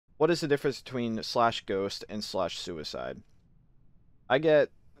what is the difference between slash ghost and slash suicide?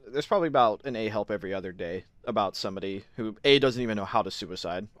 There's probably about an A help every other day about somebody who A doesn't even know how to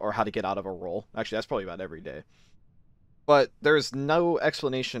suicide or how to get out of a role. Actually, that's probably about every day. But there's no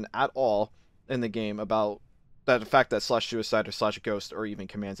explanation at all in the game about the fact that slash suicide or slash ghost or even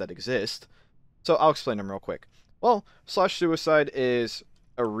commands that exist. So I'll explain them real quick. Well, slash suicide is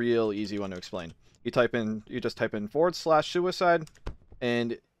a real easy one to explain. You just type in / suicide,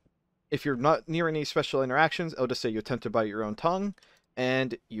 and if you're not near any special interactions, it'll just say you attempt to bite your own tongue,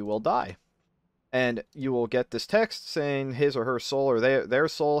 and you will die. And you will get this text saying his or her soul or their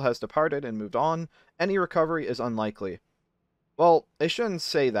soul has departed and moved on. Any recovery is unlikely. Well, they shouldn't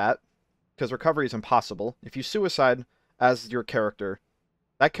say that, because recovery is impossible. If you suicide as your character,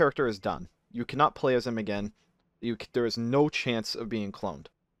 that character is done. You cannot play as him again. There is no chance of being cloned.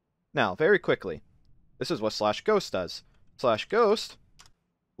 Now, very quickly, this is what slash ghost does. Slash ghost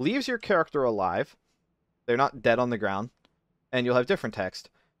leaves your character alive. They're not dead on the ground. And you'll have different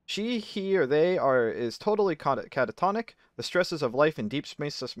text. She, he, or they is totally catatonic. The stresses of life in deep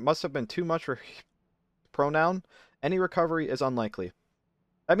space must have been too much for pronoun. Any recovery is unlikely.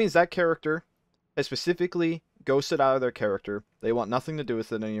 That means that character is specifically ghosted out of their character. They want nothing to do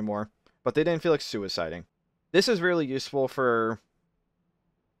with it anymore. But they didn't feel like suiciding. This is really useful for,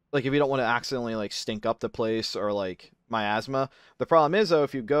 like, if you don't want to accidentally, like, stink up the place or, like, miasma. The problem is, though,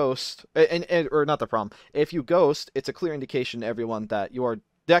 if you ghost, or not the problem, if you ghost, it's a clear indication to everyone that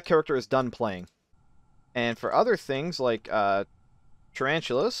that character is done playing. And for other things, like,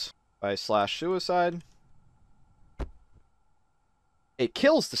 tarantulas by slash suicide, it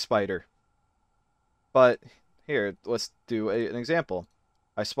kills the spider. But, here, let's do an example.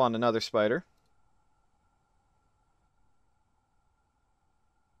 I spawned another spider.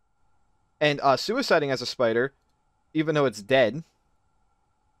 And suiciding as a spider, even though it's dead,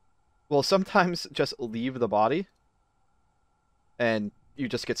 will sometimes just leave the body. And you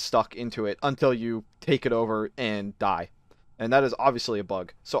just get stuck into it until you take it over and die. And that is obviously a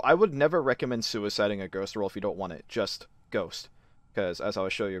bug. So I would never recommend suiciding a ghost role if you don't want it. Just ghost. Because as I will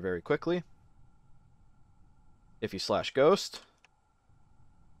show you very quickly, if you slash ghost,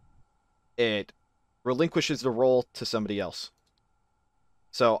 it relinquishes the role to somebody else.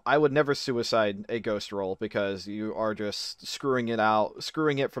 So I would never suicide a ghost role because you are just screwing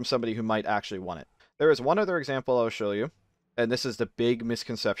it from somebody who might actually want it. There is one other example I'll show you, and this is the big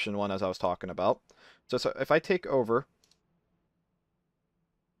misconception one as I was talking about. So if I take over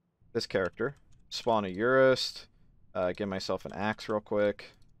this character, spawn a Urist, give myself an axe real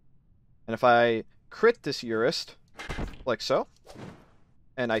quick, and if I crit this Urist, like so,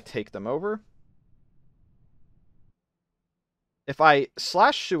 and I take them over, if I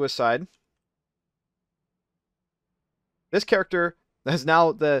slash suicide, this character has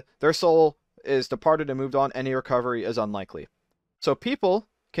now their soul is departed and moved on. Any recovery is unlikely. So people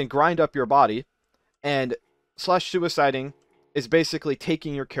can grind up your body, and slash suiciding is basically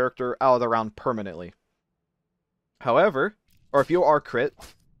taking your character out of the round permanently. However, or if you are crit,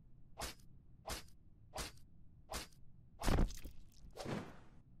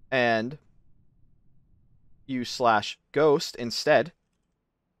 and you slash ghost instead,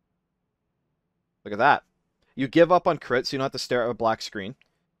 look at that. You give up on crit, so you don't have to stare at a black screen,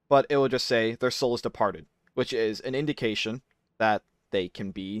 but it will just say their soul is departed, which is an indication that they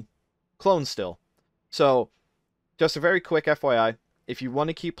can be cloned still. So, just a very quick FYI, if you want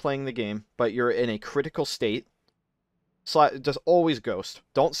to keep playing the game, but you're in a critical state, just always ghost.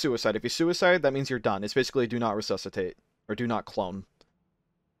 Don't suicide. If you suicide, that means you're done. It's basically do not resuscitate, or do not clone.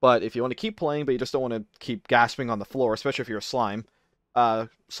 But if you want to keep playing, but you just don't want to keep gasping on the floor, especially if you're a slime,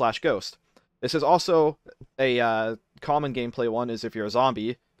 slash ghost. This is also a common gameplay one, is if you're a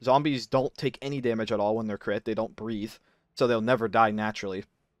zombie. Zombies don't take any damage at all when they're crit. They don't breathe, so they'll never die naturally.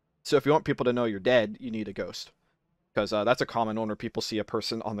 So if you want people to know you're dead, you need a ghost. Because that's a common one where people see a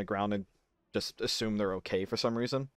person on the ground and just assume they're okay for some reason.